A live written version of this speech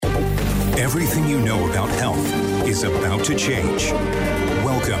Everything you know about health is about to change.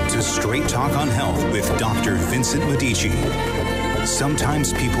 Welcome to Straight Talk on Health with Dr. Vincent Medici.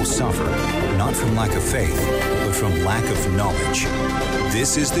 Sometimes people suffer, not from lack of faith, but from lack of knowledge.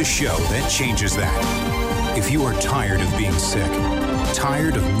 This is the show that changes that. If you are tired of being sick,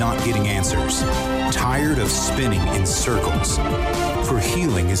 tired of not getting answers, tired of spinning in circles, for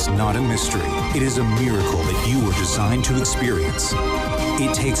healing is not a mystery. It is a miracle that you were designed to experience.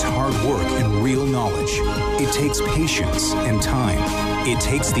 It takes hard work and real knowledge. It takes patience and time. It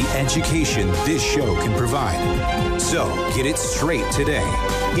takes the education this show can provide. So get it straight today.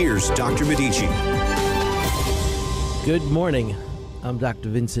 Here's Dr. Medici. Good morning. I'm Dr.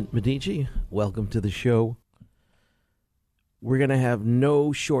 Vincent Medici. Welcome to the show. We're going to have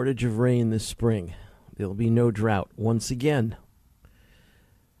no shortage of rain this spring. There'll be no drought once again.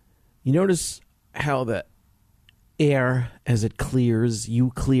 You notice how the air, as it clears,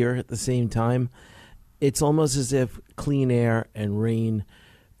 you clear at the same time? It's almost as if clean air and rain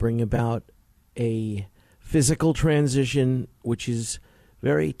bring about a physical transition, which is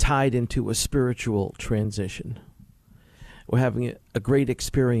very tied into a spiritual transition. We're having a great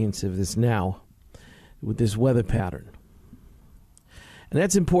experience of this now with this weather pattern. And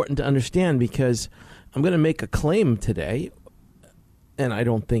that's important to understand because I'm going to make a claim today, and I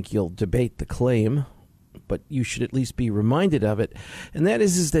don't think you'll debate the claim, but you should at least be reminded of it. And that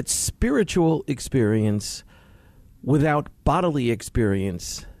is that spiritual experience without bodily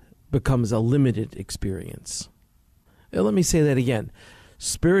experience becomes a limited experience. Now, let me say that again.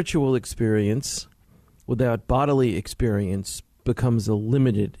 Spiritual experience without bodily experience becomes a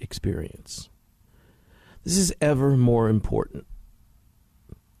limited experience. This is ever more important.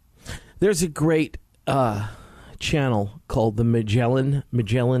 There's a great channel called the Magellan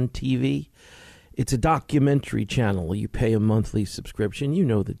TV. It's a documentary channel. You pay a monthly subscription. You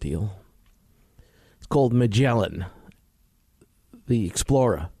know the deal. It's called Magellan, the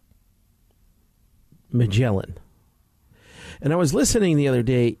explorer. Magellan. And I was listening the other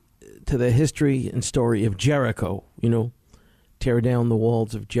day to the history and story of Jericho. You know, tear down the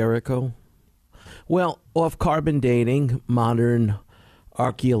walls of Jericho. Well, off carbon dating, modern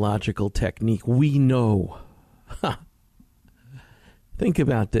archaeological technique, we know. Think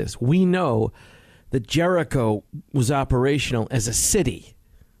about this. We know that Jericho was operational as a city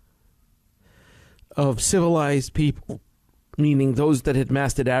of civilized people, meaning those that had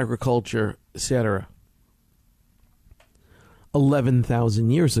mastered agriculture, etc., 11,000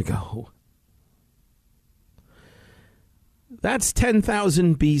 years ago. That's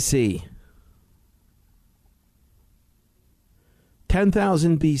 10,000 BC.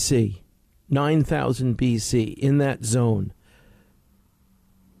 10,000 BC, 9,000 BC, in that zone.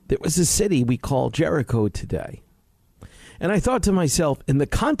 There was a city we call Jericho today. And I thought to myself, in the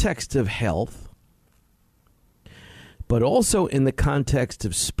context of health, but also in the context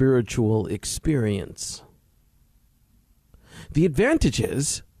of spiritual experience, the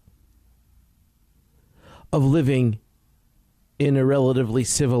advantages of living in a relatively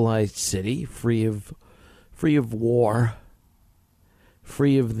civilized city, free of war,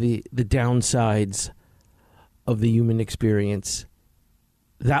 free of the downsides of the human experience,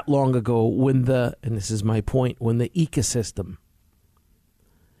 that long ago when and this is my point, when the ecosystem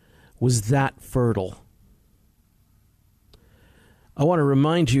was that fertile. I want to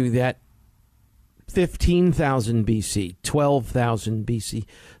remind you that 15,000 BC, 12,000 BC,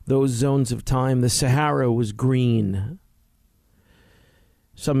 those zones of time, the Sahara was green.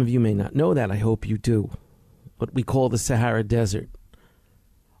 Some of you may not know that. I hope you do. What we call the Sahara Desert.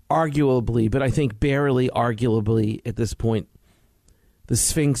 Arguably, but I think barely arguably at this point, the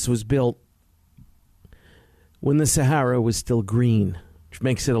Sphinx was built when the Sahara was still green, which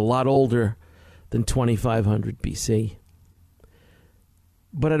makes it a lot older than 2,500 BC.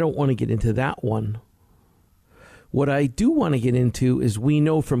 But I don't want to get into that one. What I do want to get into is we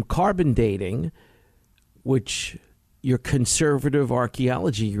know from carbon dating, which your conservative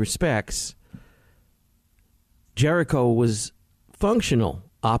archaeology respects, Jericho was functional,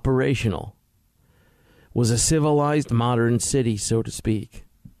 operational, was a civilized modern city, so to speak,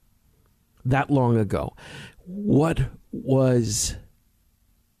 that long ago. What was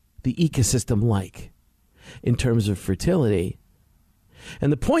the ecosystem like in terms of fertility?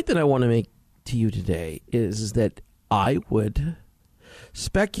 And the point that I want to make to you today is that I would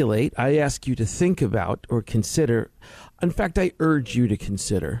speculate, I ask you to think about or consider, in fact, I urge you to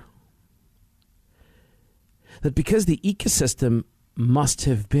consider that because the ecosystem must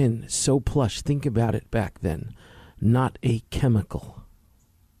have been so plush, think about it back then, not a chemical.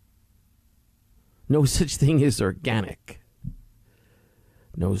 No such thing as organic.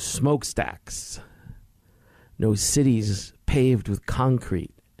 no smokestacks, no cities paved with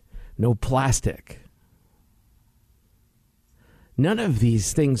concrete, no plastic. None of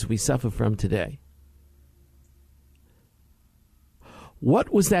these things we suffer from today.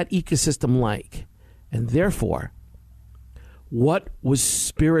 What was that ecosystem like? And therefore, what was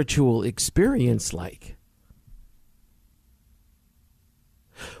spiritual experience like?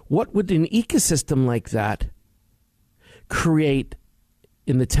 What would an ecosystem like that create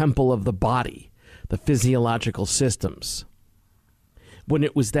in the temple of the body, the physiological systems, when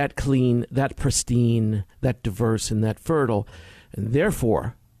it was that clean, that pristine, that diverse, and that fertile? And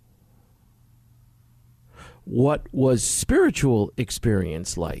therefore, what was spiritual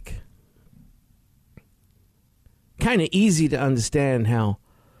experience like? Kind of easy to understand how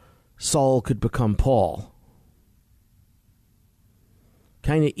Saul could become Paul.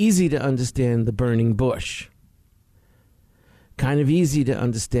 Kind of easy to understand the burning bush. Kind of easy to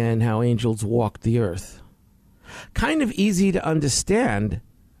understand how angels walked the earth. Kind of easy to understand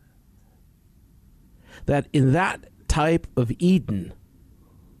that in that type of Eden,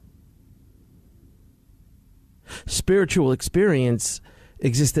 spiritual experience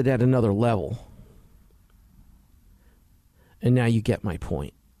existed at another level. And now you get my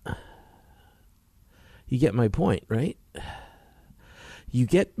point. You get my point, right? You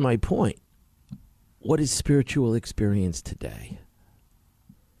get my point. What is spiritual experience today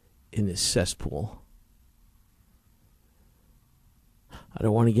in this cesspool? I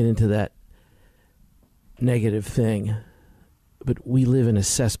don't want to get into that negative thing, but we live in a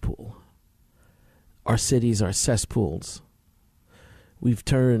cesspool. Our cities are cesspools. We've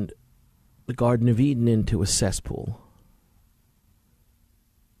turned the Garden of Eden into a cesspool.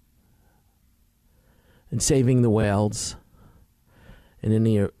 And saving the whales and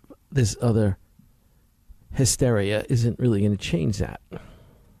any of this other hysteria isn't really going to change that.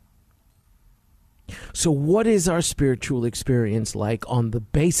 So what is our spiritual experience like on the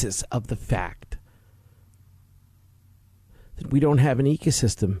basis of the fact that we don't have an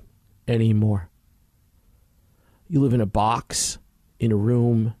ecosystem anymore? You live in a box, in a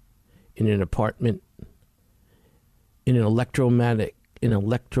room, in an apartment, in an electromagnetic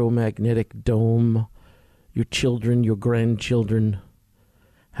dome. Your children, your grandchildren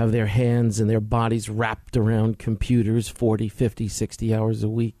have their hands and their bodies wrapped around computers 40, 50, 60 hours a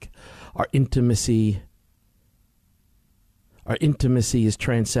week. Our intimacy is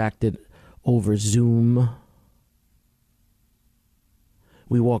transacted over Zoom.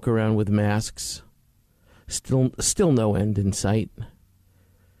 We walk around with masks. Still no end in sight.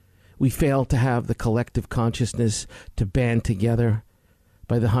 We fail to have the collective consciousness to band together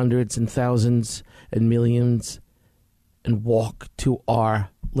by the hundreds and thousands and millions and walk to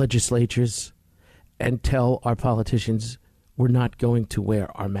our legislatures and tell our politicians we're not going to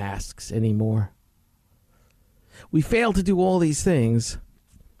wear our masks anymore. We fail to do all these things,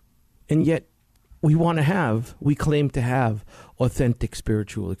 and yet we claim to have authentic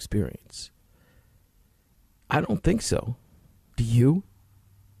spiritual experience. I don't think so. Do you?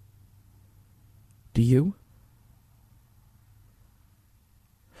 Do you?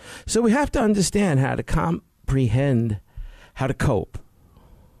 So we have to understand how to comprehend how to cope.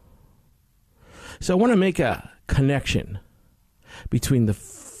 So I want to make a connection between the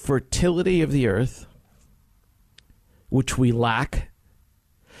fertility of the earth, which we lack,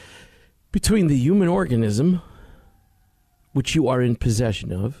 between the human organism, which you are in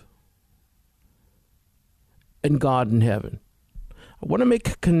possession of, and God in heaven. I want to make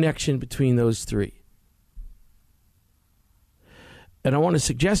a connection between those three. And I want to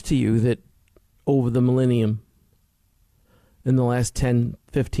suggest to you that over the millennium, in the last 10,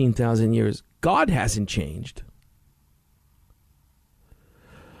 15,000 years, God hasn't changed.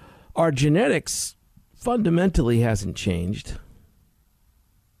 Our genetics fundamentally hasn't changed.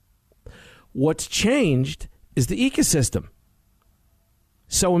 What's changed is the ecosystem.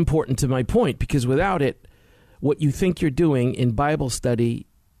 So important to my point, because without it, what you think you're doing in Bible study,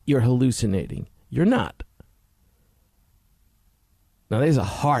 you're hallucinating. You're not. Now, there's a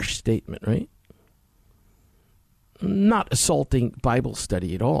harsh statement, right? Not assaulting Bible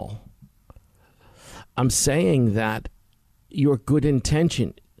study at all. I'm saying that your good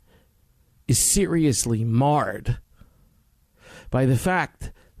intention is seriously marred by the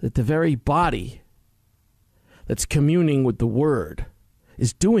fact that the very body that's communing with the Word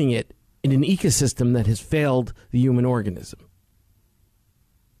is doing it in an ecosystem that has failed the human organism.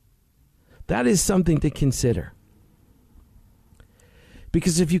 That is something to consider.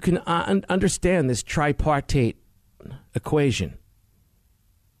 Because if you can understand this tripartite equation,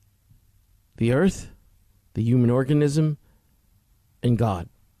 the earth, the human organism, and God,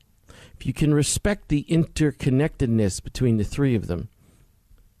 if you can respect the interconnectedness between the three of them,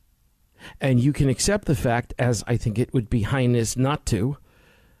 and you can accept the fact, as I think it would be heinous not to,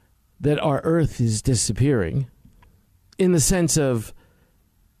 that our Earth is disappearing, in the sense of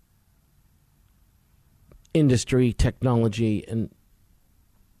industry, technology, and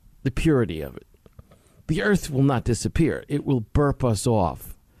the purity of it. The Earth will not disappear. It will burp us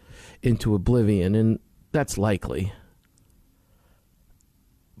off into oblivion, and that's likely.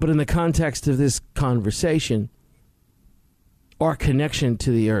 But in the context of this conversation, our connection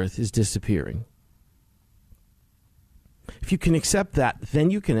to the Earth is disappearing. If you can accept that, then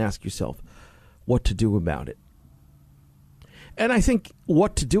you can ask yourself what to do about it. And I think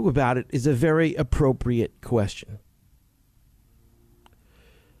what to do about it is a very appropriate question.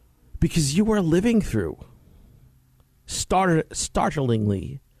 Because you are living through,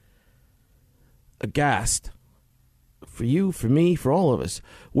 startlingly aghast, for you, for me, for all of us,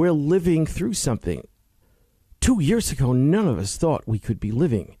 we're living through something. 2 years ago, none of us thought we could be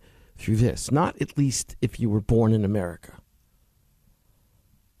living through this. Not at least if you were born in America.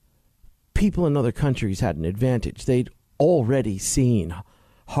 People in other countries had an advantage. They'd already seen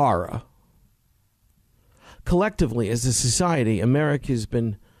horror. Collectively, as a society, America's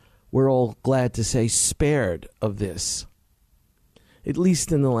been, we're all glad to say, spared of this. At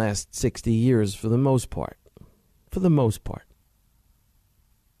least in the last 60 years, for the most part. For the most part.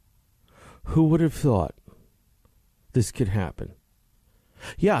 Who would have thought this could happen?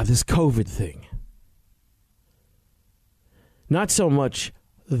 Yeah, this COVID thing. Not so much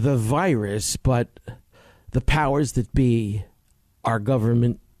the virus, but the powers that be, our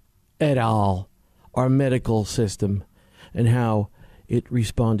government et al., our medical system, and how it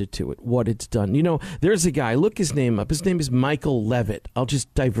responded to it, what it's done. You know, there's a guy, look his name up. His name is Michael Levitt. I'll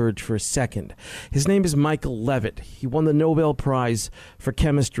just diverge for a second. His name is Michael Levitt. He won the Nobel Prize for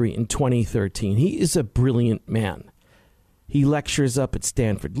Chemistry in 2013. He is a brilliant man. He lectures up at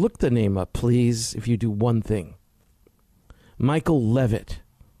Stanford. Look the name up, please, if you do one thing. Michael Levitt.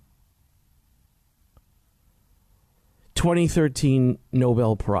 2013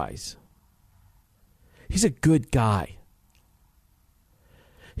 Nobel Prize. He's a good guy.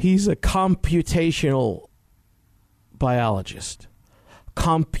 He's a computational biologist.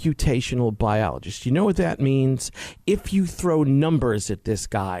 Computational biologist. You know what that means? If you throw numbers at this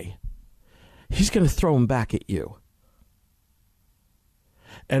guy, he's going to throw them back at you.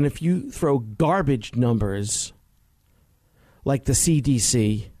 And if you throw garbage numbers like the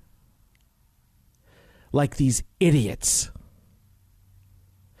CDC, like these idiots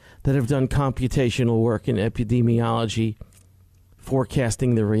that have done computational work in epidemiology,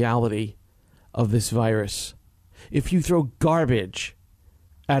 forecasting the reality of this virus, if you throw garbage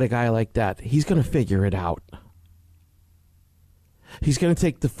at a guy like that, he's going to figure it out. He's going to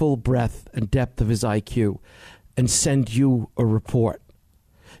take the full breadth and depth of his IQ and send you a report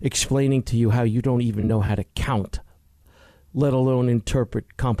explaining to you how you don't even know how to count, let alone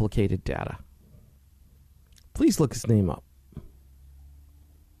interpret complicated data. Please look his name up.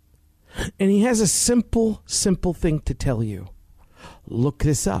 And he has a simple thing to tell you. Look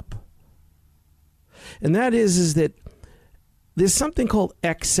this up. And that is that there's something called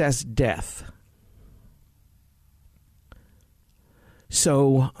excess death.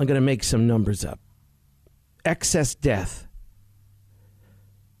 So I'm going to make some numbers up. Excess death.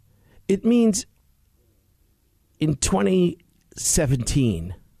 It means in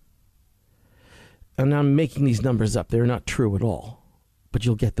 2017, and I'm making these numbers up, they're not true at all, but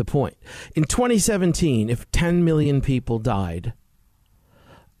you'll get the point. In 2017, if 10 million people died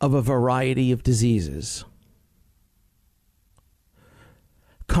of a variety of diseases,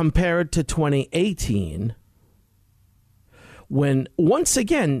 compared to 2018, when once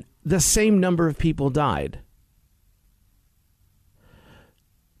again the same number of people died,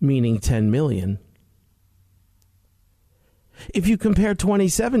 meaning 10 million. If you compare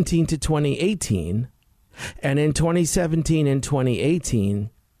 2017 to 2018, and in 2017 and 2018,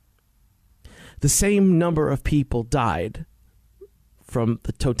 the same number of people died from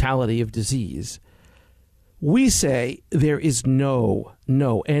the totality of disease, we say there is we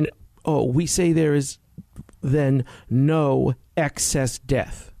say there is then no excess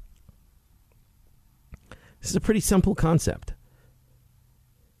death. This is a pretty simple concept.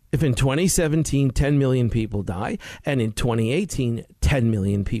 If in 2017, 10 million people die, and in 2018, 10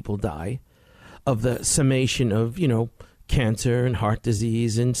 million people die of the summation of, cancer and heart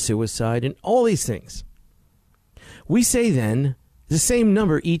disease and suicide and all these things, we say then the same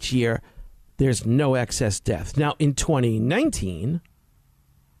number each year, there's no excess death. Now, in 2019,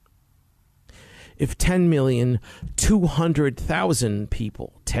 if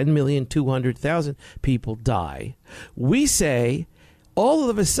 10,200,000 people die, we say all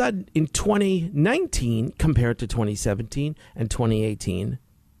of a sudden in 2019 compared to 2017 and 2018,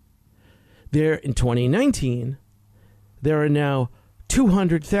 in 2019, there are now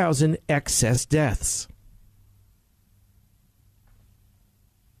 200,000 excess deaths.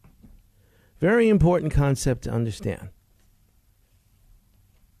 Very important concept to understand.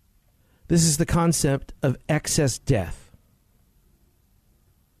 This is the concept of excess death.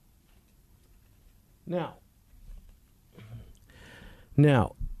 Now,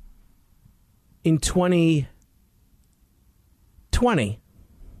 in 2020,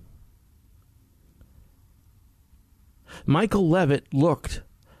 Michael Levitt looked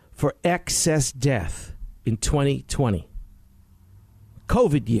for excess death in 2020.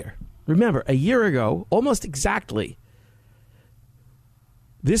 COVID year. Remember, a year ago, almost exactly,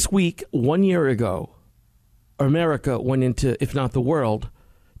 this week, 1 year ago, America went into, if not the world,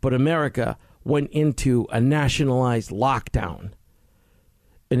 but America went into a nationalized lockdown.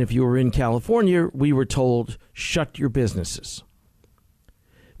 And if you were in California, we were told, shut your businesses.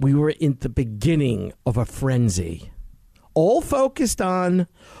 We were in the beginning of a frenzy. All focused on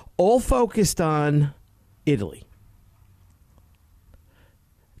Italy.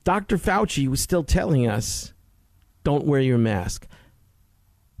 Dr. Fauci was still telling us, don't wear your mask.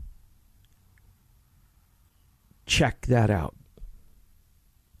 Check that out.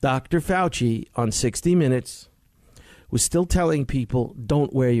 Dr. Fauci on 60 Minutes was still telling people,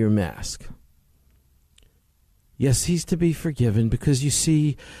 don't wear your mask. Yes, he's to be forgiven because, you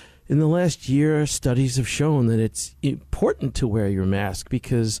see, in the last year, studies have shown that it's important to wear your mask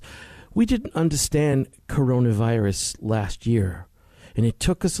because we didn't understand coronavirus last year. And it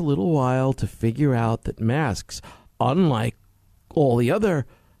took us a little while to figure out that masks, unlike all the other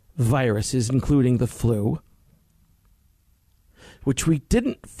viruses, including the flu, which we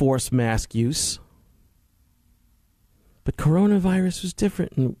didn't force mask use, but coronavirus was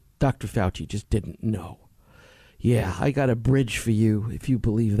different, and Dr. Fauci just didn't know. Yeah, I got a bridge for you if you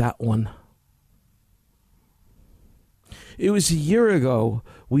believe that one. It was a year ago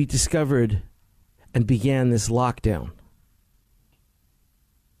we discovered and began this lockdown.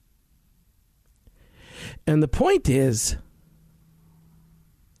 And the point is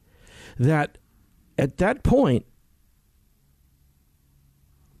that at that point,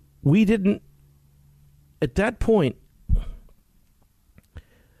 we didn't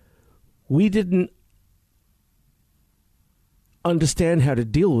understand how to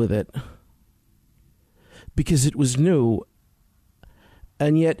deal with it because it was new.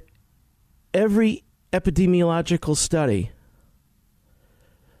 And yet every epidemiological study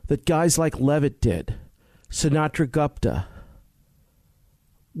that guys like Levitt did, Sinatra Gupta,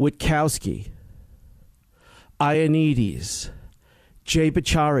 Witkowski, Ioannidis, Jay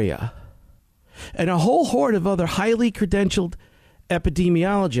Bhattacharya, and a whole horde of other highly credentialed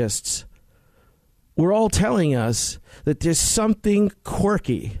epidemiologists were all telling us that there's something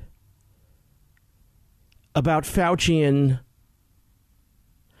quirky about Fauci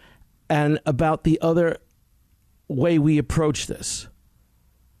and about the other way we approach this.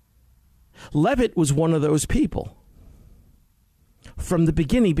 Levitt was one of those people from the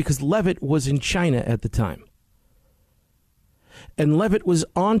beginning because Levitt was in China at the time. And Levitt was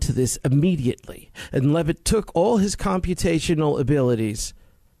onto this immediately. And Levitt took all his computational abilities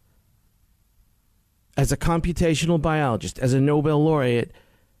as a computational biologist, as a Nobel laureate,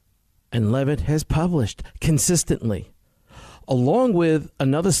 and Levitt has published consistently, along with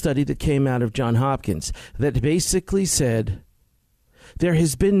another study that came out of Johns Hopkins that basically said there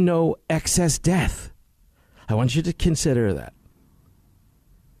has been no excess death. I want you to consider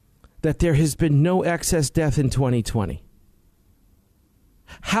that there has been no excess death in 2020.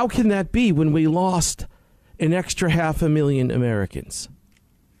 How can that be when we lost an extra 500,000 Americans?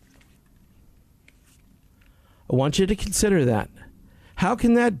 I want you to consider that. How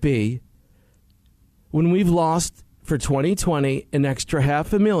can that be when we've lost for 2020 an extra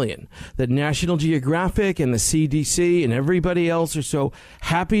 500,000 that National Geographic and the CDC and everybody else are so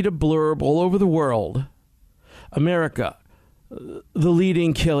happy to blurb all over the world? America, the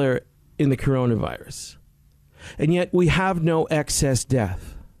leading killer in the coronavirus. And yet we have no excess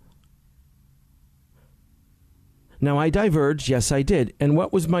death. Now, I diverged. Yes, I did. And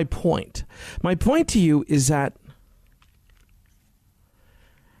what was my point? My point to you is that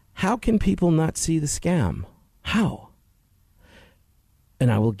how can people not see the scam? How?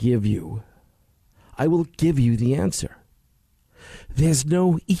 And I will give you the answer. There's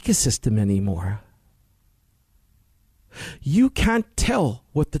no ecosystem anymore. You can't tell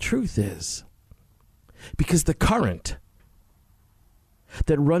what the truth is. because the current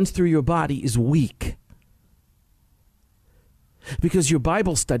that runs through your body is weak. Because your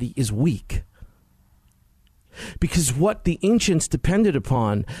Bible study is weak. Because what the ancients depended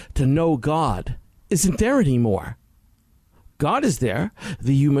upon to know God isn't there anymore. God is there,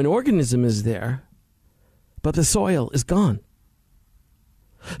 the human organism is there, but the soil is gone.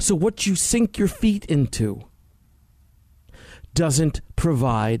 So what you sink your feet into doesn't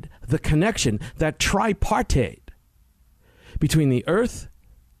provide the connection, that tripartite between the earth,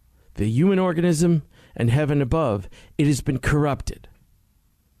 the human organism, and heaven above. It has been corrupted.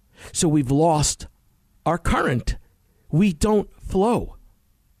 So we've lost our current. We don't flow.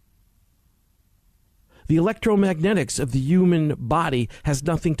 The electromagnetics of the human body has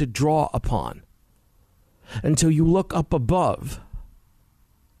nothing to draw upon until you look up above.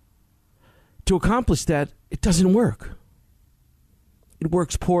 To accomplish that, it doesn't work. It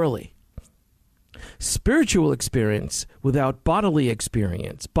works poorly. Spiritual experience without bodily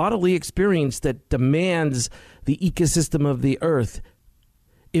experience that demands the ecosystem of the earth,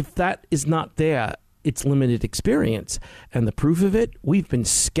 if that is not there, it's limited experience. And the proof of it, we've been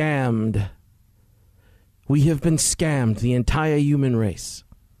scammed. We have been scammed, the entire human race.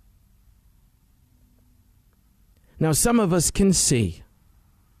 Now, some of us can see,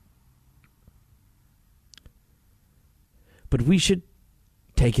 but we should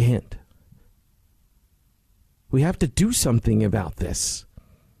take a hint. We have to do something about this.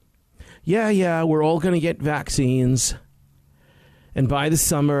 Yeah, we're all going to get vaccines. And by the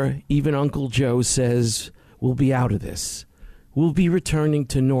summer, even Uncle Joe says we'll be out of this. We'll be returning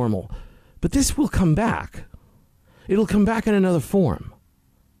to normal. But this will come back. It'll come back in another form.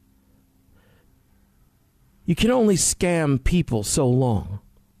 You can only scam people so long.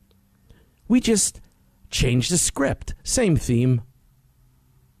 We just change the script. Same theme.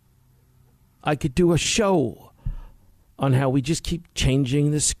 I could do a show on how we just keep changing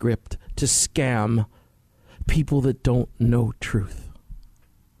the script to scam people that don't know truth.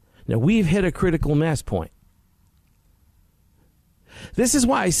 Now, we've hit a critical mass point. This is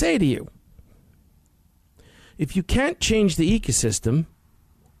why I say to you, if you can't change the ecosystem,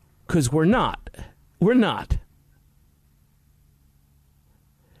 because we're not,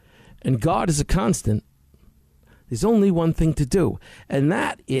 and God is a constant, there's only one thing to do, and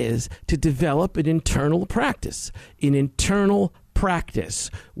that is to develop an internal practice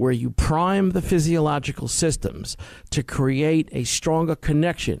where you prime the physiological systems to create a stronger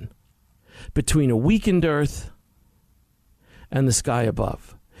connection between a weakened earth and the sky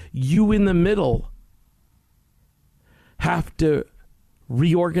above. You in the middle have to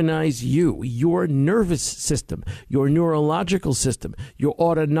reorganize your nervous system, your neurological system, your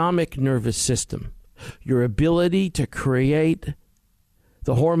autonomic nervous system, your ability to create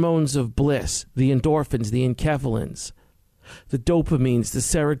the hormones of bliss, the endorphins, the enkephalins, the dopamines, the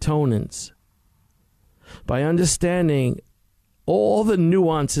serotonins. By understanding all the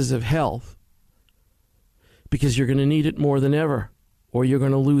nuances of health, because you're going to need it more than ever, or you're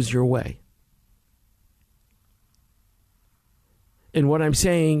going to lose your way. And what I'm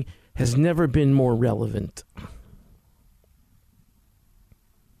saying has never been more relevant.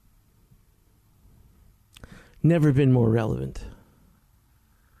 Never been more relevant.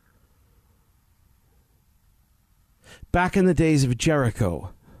 Back in the days of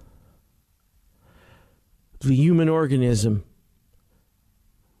Jericho, the human organism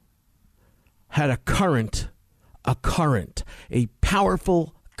had a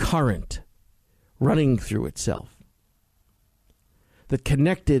powerful current running through itself that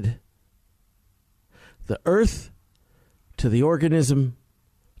connected the earth to the organism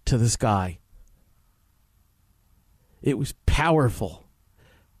to the sky. It was powerful.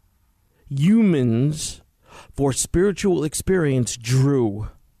 Humans, for spiritual experience, drew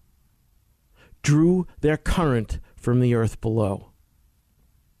their current from the earth below.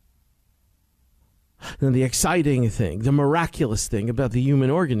 And the exciting thing, the miraculous thing about the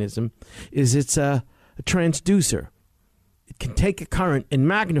human organism is it's a transducer. It can take a current and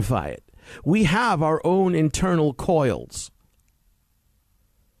magnify it. We have our own internal coils.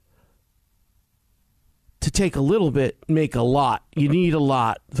 To take a little bit, make a lot. You need a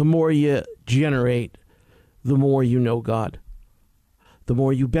lot. The more you generate, the more you know God. The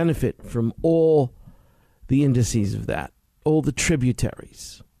more you benefit from all the indices of that, all the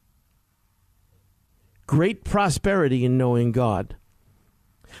tributaries. Great prosperity in knowing God.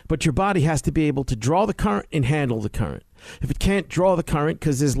 But your body has to be able to draw the current and handle the current. If it can't draw the current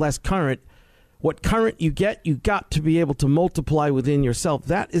because there's less current, what current you get, you got to be able to multiply within yourself.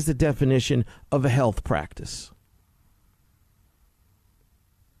 That is the definition of a health practice.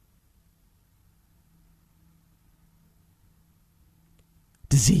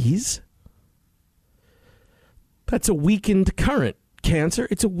 disease. That's a weakened current. Cancer,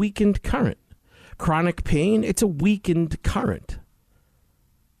 it's a weakened current. Chronic pain, it's a weakened current.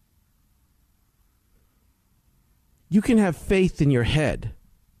 You can have faith in your head,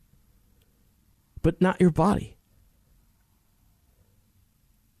 but not your body.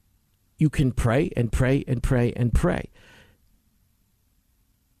 You can pray and pray and pray and pray.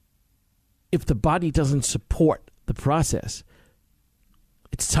 If the body doesn't support the process,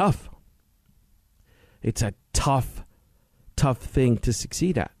 it's tough. It's a tough thing to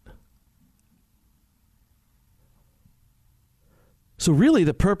succeed at. So really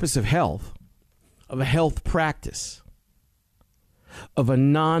the purpose of health, of a health practice, of a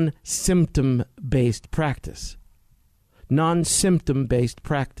non-symptom-based practice,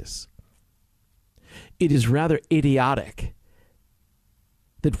 it is rather idiotic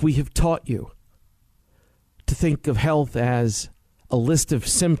that we have taught you to think of health as a list of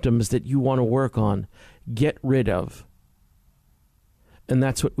symptoms that you want to work on, get rid of. And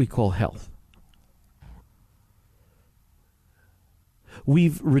that's what we call health.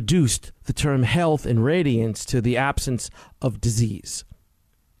 We've reduced the term health and radiance to the absence of disease.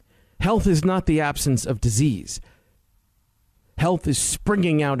 Health is not the absence of disease. Health is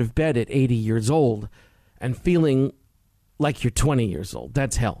springing out of bed at 80 years old and feeling like you're 20 years old.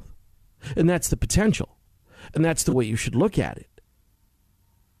 That's health. And that's the potential. And that's the way you should look at it.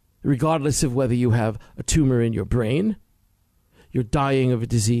 Regardless of whether you have a tumor in your brain, you're dying of a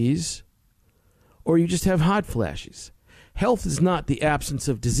disease, or you just have hot flashes. Health is not the absence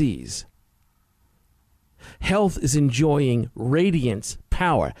of disease. Health is enjoying radiance,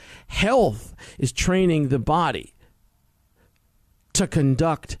 power. Health is training the body to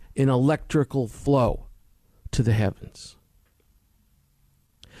conduct an electrical flow to the heavens.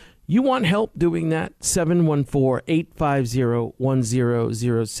 You want help doing that?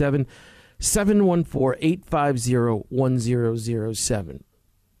 714-850-1007. 714-850-1007.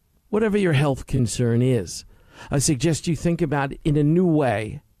 Whatever your health concern is, I suggest you think about it in a new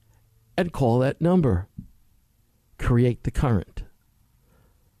way and call that number. Create the current.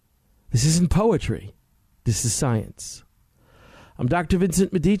 This isn't poetry. This is science. I'm Dr.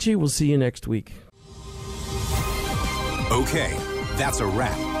 Vincent Medici. We'll see you next week. Okay, that's a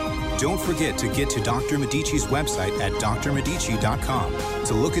wrap. Don't forget to get to Dr. Medici's website at drmedici.com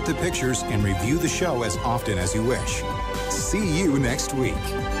to look at the pictures and review the show as often as you wish. See you next week.